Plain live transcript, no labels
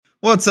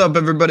What's up,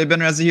 everybody? Ben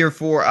Reza here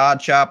for Odd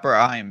Chopper.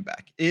 I am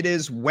back. It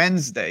is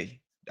Wednesday.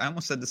 I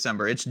almost said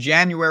December. It's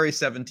January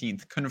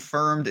 17th.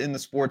 Confirmed in the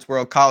sports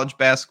world. College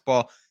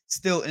basketball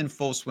still in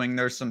full swing.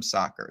 There's some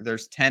soccer.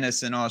 There's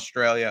tennis in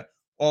Australia.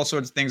 All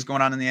sorts of things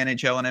going on in the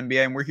NHL and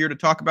NBA. And we're here to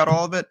talk about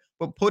all of it,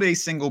 but put a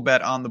single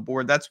bet on the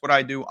board. That's what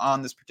I do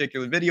on this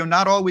particular video.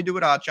 Not all we do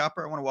at Odd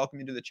Chopper. I want to welcome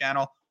you to the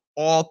channel.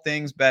 All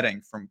things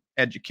betting, from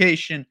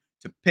education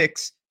to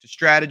picks to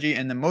strategy,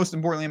 and then most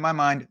importantly in my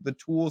mind, the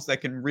tools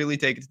that can really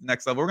take it to the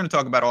next level. We're going to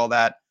talk about all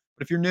that.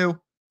 But if you're new,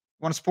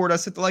 want to support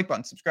us, hit the like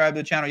button, subscribe to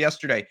the channel.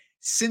 Yesterday,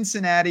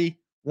 Cincinnati,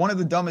 one of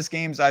the dumbest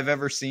games I've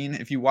ever seen.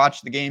 If you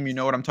watch the game, you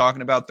know what I'm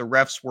talking about. The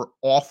refs were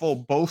awful,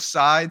 both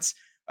sides.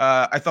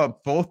 I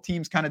thought both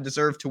teams kind of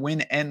deserved to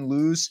win and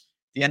lose.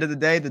 At the end of the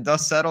day, the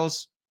dust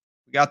settles.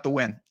 We got the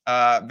win.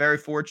 Very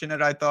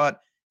fortunate, I thought.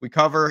 We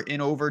cover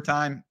in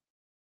overtime.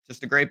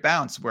 Just a great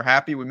bounce. We're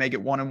happy. We make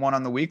it 1-1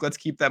 on the week. Let's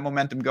keep that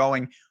momentum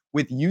going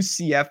with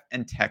UCF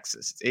and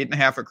Texas. It's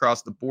 8.5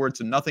 across the board,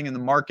 so nothing in the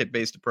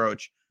market-based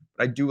approach.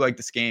 But I do like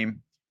this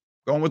game.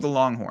 Going with the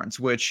Longhorns,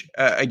 which,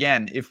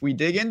 again, if we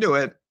dig into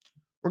it,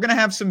 we're going to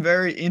have some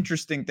very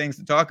interesting things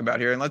to talk about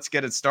here. And let's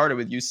get it started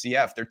with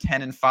UCF. They're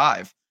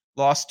 10-5,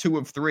 lost 2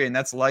 of 3, and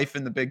that's life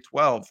in the Big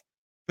 12.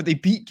 But they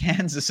beat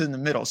Kansas in the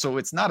middle, so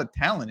it's not a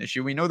talent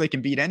issue. We know they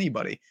can beat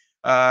anybody.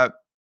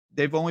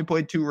 They've only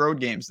played 2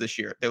 road games this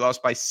year. They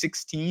lost by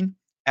 16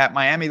 at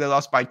Miami. They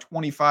lost by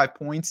 25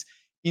 points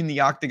in the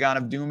Octagon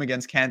of Doom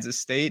against Kansas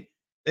State.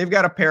 They've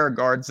got a pair of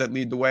guards that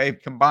lead the way.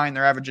 Combined,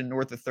 they're averaging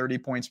north of 30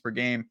 points per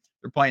game.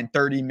 They're playing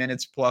 30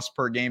 minutes plus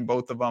per game,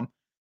 both of them.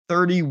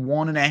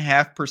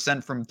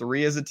 31.5% from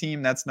 3 as a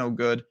team. That's no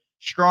good.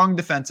 Strong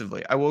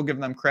defensively. I will give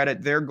them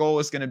credit. Their goal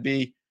is going to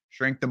be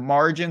shrink the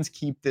margins,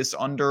 keep this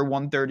under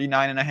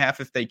 139.5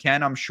 if they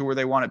can. I'm sure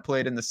they want it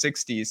played in the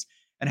 60s.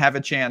 And have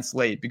a chance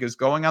late, because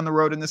going on the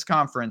road in this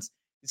conference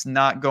is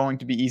not going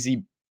to be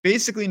easy,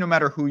 basically no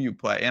matter who you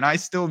play. And I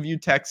still view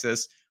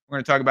Texas, we're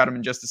going to talk about them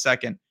in just a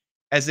second,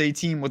 as a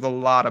team with a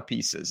lot of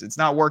pieces. It's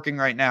not working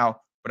right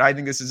now, but I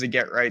think this is a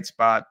get-right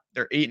spot.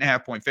 They're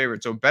 8.5-point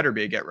favorites, so it better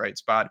be a get-right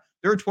spot.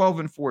 They're a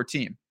 12-4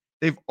 team.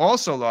 They've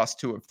also lost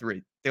 2 of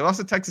 3. They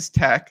lost to Texas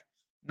Tech,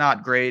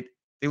 not great.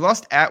 They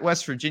lost at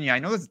West Virginia. I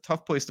know that's a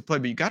tough place to play,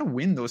 but you got to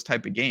win those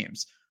type of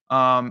games.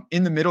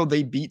 In the middle,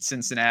 they beat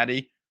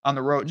Cincinnati. On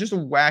the road, just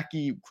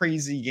wacky,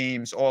 crazy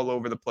games all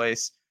over the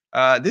place.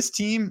 This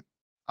team,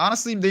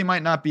 honestly, they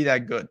might not be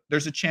that good.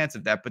 There's a chance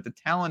of that, but the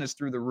talent is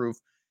through the roof.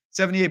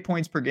 78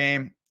 points per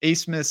game.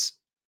 Asmus,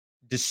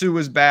 Dessou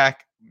is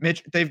back.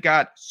 Mitch, they've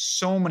got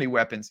so many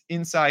weapons,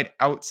 inside,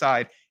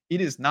 outside.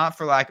 It is not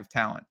for lack of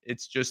talent.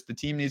 It's just the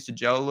team needs to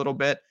gel a little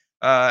bit.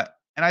 And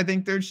I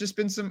think there's just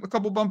been a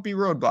couple bumpy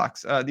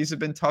roadblocks. These have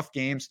been tough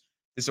games.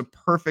 This is a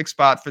perfect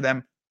spot for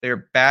them.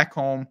 They're back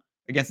home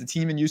against a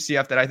team in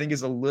UCF that I think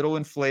is a little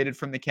inflated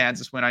from the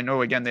Kansas win. I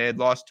know, again, they had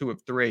lost 2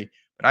 of 3,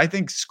 but I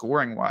think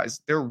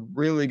scoring-wise, they're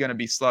really going to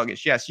be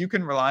sluggish. Yes, you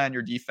can rely on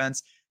your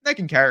defense. That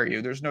can carry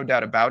you. There's no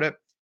doubt about it,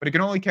 but it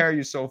can only carry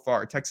you so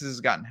far. Texas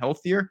has gotten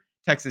healthier.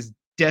 Texas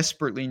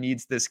desperately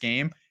needs this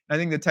game. And I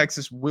think that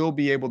Texas will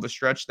be able to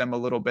stretch them a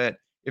little bit.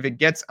 If it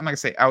gets, I'm not going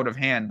to say out of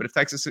hand, but if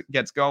Texas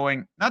gets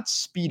going, not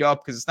speed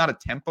up because it's not a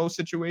tempo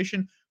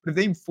situation, but if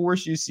they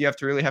force UCF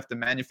to really have to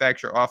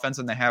manufacture offense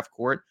on the half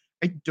court,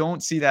 I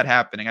don't see that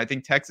happening. I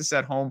think Texas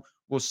at home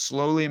will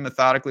slowly and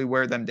methodically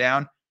wear them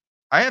down.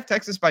 I have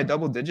Texas by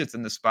double digits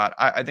in this spot.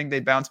 I think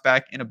they bounce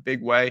back in a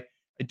big way.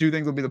 I do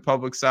think they'll be the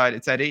public side.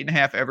 It's at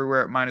 8.5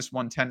 everywhere at minus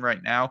 110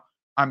 right now.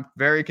 I'm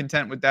very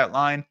content with that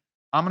line.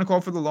 I'm going to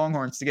call for the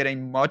Longhorns to get a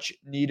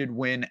much-needed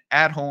win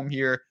at home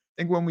here.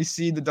 I think when we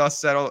see the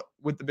dust settle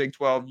with the Big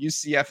 12,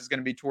 UCF is going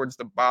to be towards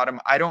the bottom.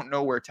 I don't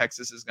know where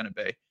Texas is going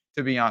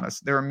to be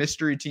honest. They're a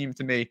mystery team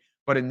to me.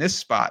 But in this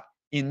spot,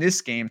 in this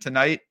game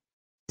tonight,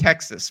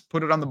 Texas,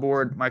 put it on the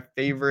board. My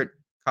favorite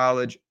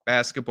college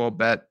basketball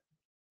bet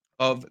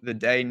of the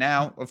day.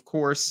 Now, of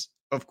course,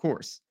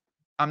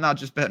 I'm not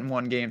just betting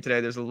one game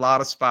today. There's a lot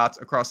of spots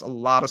across a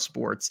lot of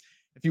sports.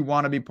 If you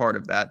want to be part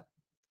of that,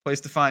 place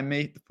to find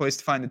me, the place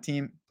to find the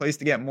team, place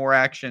to get more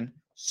action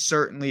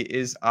certainly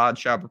is Odd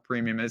Shopper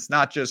Premium. And it's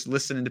not just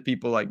listening to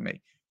people like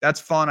me.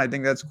 That's fun. I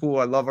think that's cool.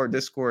 I love our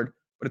Discord,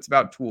 but it's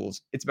about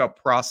tools. It's about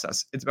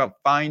process. It's about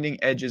finding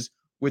edges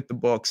with the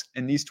books,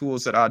 and these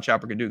tools that Odd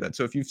Chopper can do that.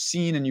 So if you've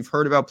seen and you've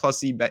heard about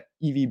plus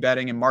EV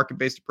betting and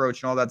market-based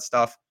approach and all that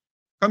stuff,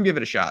 come give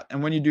it a shot.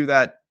 And when you do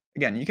that,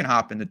 again, you can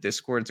hop into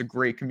Discord. It's a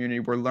great community.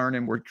 We're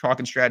learning, we're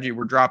talking strategy,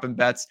 we're dropping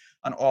bets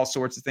on all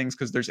sorts of things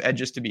because there's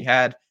edges to be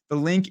had. The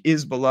link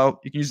is below.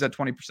 You can use that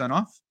 20%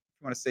 off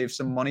if you want to save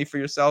some money for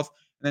yourself.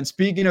 And then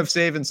speaking of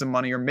saving some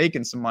money or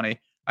making some money,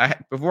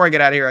 before I get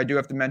out of here, I do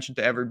have to mention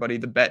to everybody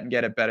the bet and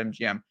get at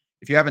BetMGM.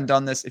 If you haven't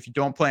done this, if you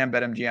don't play on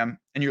BetMGM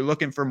and you're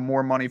looking for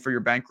more money for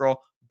your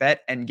bankroll, bet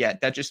and get.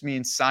 That just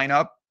means sign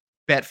up,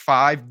 bet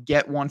 5,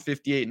 get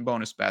 158 in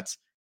bonus bets.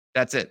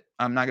 That's it.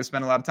 I'm not going to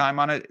spend a lot of time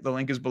on it. The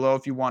link is below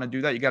if you want to do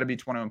that. You got to be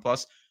 21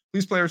 plus.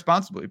 Please play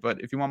responsibly. But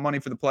if you want money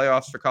for the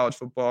playoffs, for college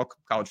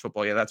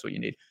football, yeah, that's what you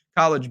need.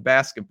 College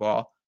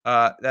basketball,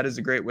 that is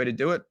a great way to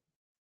do it.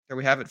 There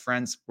we have it,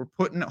 friends. We're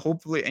putting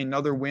hopefully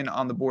another win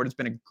on the board. It's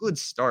been a good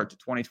start to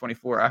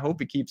 2024. I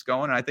hope it keeps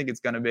going, and I think it's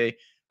going to be.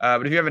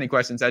 But if you have any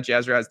questions at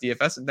Jazzraz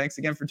DFS, and thanks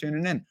again for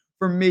tuning in.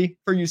 For me,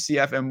 for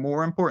UCF, and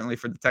more importantly,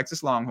 for the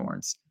Texas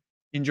Longhorns,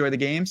 enjoy the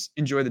games,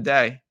 enjoy the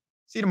day.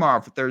 See you tomorrow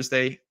for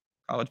Thursday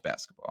college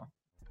basketball.